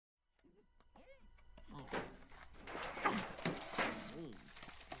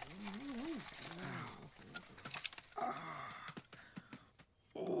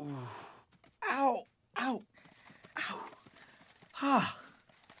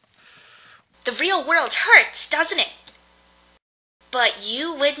The real world hurts, doesn't it? But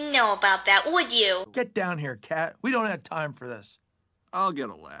you wouldn't know about that, would you? Get down here, Cat. We don't have time for this. I'll get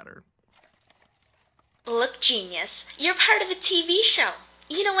a ladder. Look, genius, you're part of a TV show.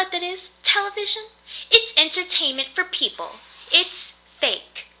 You know what that is? Television? It's entertainment for people. It's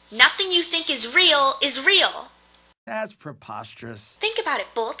fake. Nothing you think is real is real. That's preposterous. Think about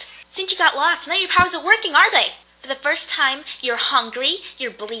it, Bolt. Since you got lost, none of your powers are working, are they? For the first time, you're hungry,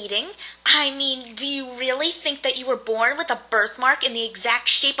 you're bleeding. I mean, do you really think that you were born with a birthmark in the exact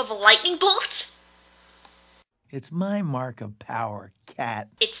shape of a lightning bolt? It's my mark of power, Cat.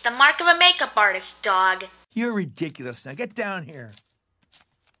 It's the mark of a makeup artist, dog. You're ridiculous. Now get down here.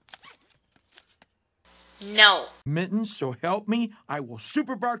 No. Mittens, so help me, I will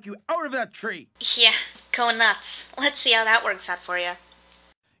super bark you out of that tree. Yeah, go nuts. Let's see how that works out for you.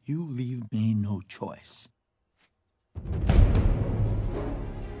 You leave me no choice.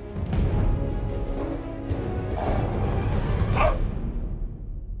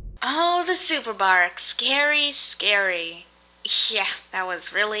 Oh, the super bark. Scary, scary. Yeah, that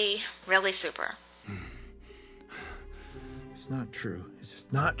was really, really super. It's not true. It's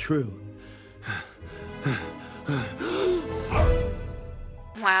just not true.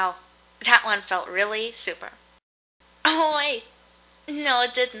 Wow, that one felt really super. Oh, wait. No,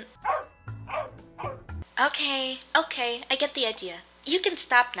 it didn't. Okay, I get the idea. You can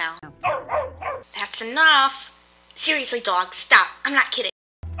stop now. That's enough. Seriously, dog, stop. I'm not kidding.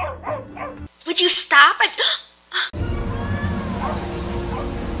 Would you stop?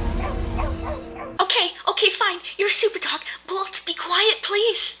 Okay, fine. You're a super dog. Bolt, be quiet,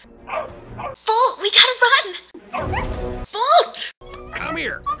 please. Bolt, we gotta run. Bolt! Come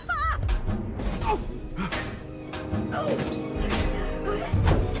here. Oh.